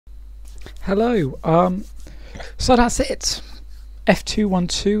Hello. So that's it.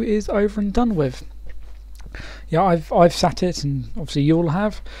 F212 is over and done with. Yeah, I've sat it, and obviously you all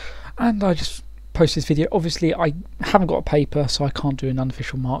have, and I just posted this video. Obviously, I haven't got a paper, so I can't do an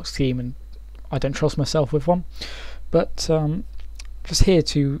unofficial mark scheme, and I don't trust myself with one. But just here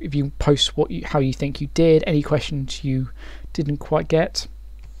to, if you post how you think you did, any questions you didn't quite get.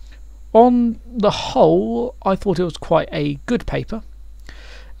 On the whole, I thought it was quite a good paper.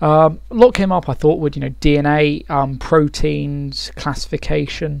 A lot came up. I thought would DNA, proteins,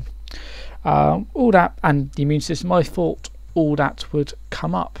 classification, all that, and the immune system. I thought all that would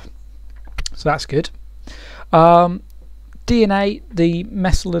come up, so that's good. DNA, the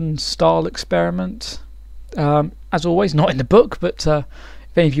Messeland style experiment, as always, not in the book, but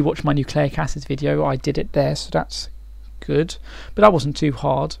if any of you watch my nucleic acids video, I did it there, so that's good. But that wasn't too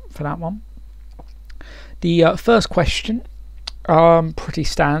hard for that one. The first question, pretty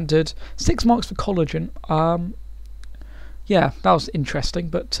standard. 6 marks for collagen. Yeah, that was interesting,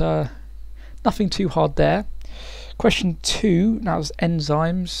 but nothing too hard there. Question 2, that was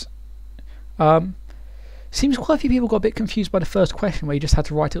enzymes. Seems quite a few people got a bit confused by the first question, where you just had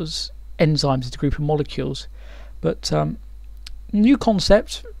to write it was enzymes as a group of molecules. But new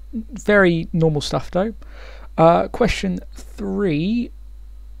concept, very normal stuff though. Question 3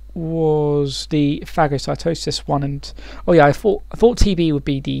 was the phagocytosis one, and oh yeah, I thought TB would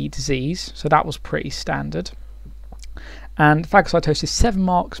be the disease, so that was pretty standard. And phagocytosis, 7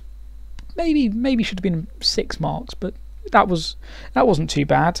 marks, maybe should have been 6 marks, but that wasn't too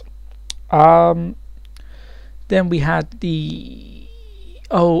bad. Then we had the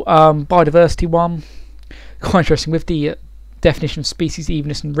biodiversity one, quite interesting, with the definition of species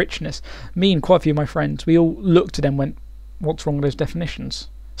evenness and richness. Me and quite a few of my friends, we all looked at them and went, what's wrong with those definitions?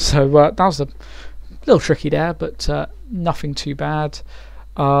 So that was a little tricky there, but nothing too bad.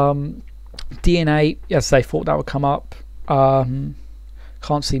 DNA, yes, they thought that would come up. Can't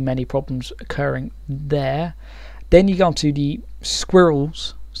see many problems occurring there. Then you go on to the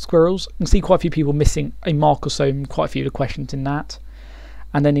squirrels. You can see quite a few people missing a mark or so in quite a few of the questions in that.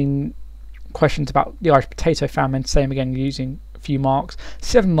 And then in questions about the Irish potato famine, same again, using a few marks.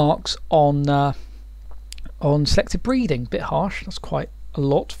 7 marks on selective breeding. Bit harsh. That's quite a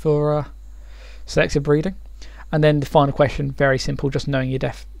lot for selective breeding. And then the final question, very simple, just knowing your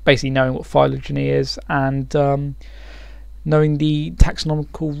basically knowing what phylogeny is, and knowing the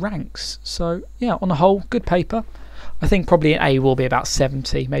taxonomical ranks. So yeah, on the whole, good paper. I think probably an A will be about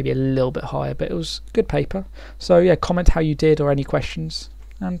 70, maybe a little bit higher, but it was good paper. So yeah, comment how you did or any questions,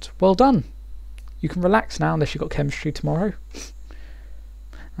 and well done. You can relax now unless you've got chemistry tomorrow.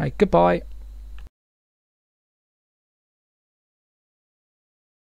 Right, goodbye.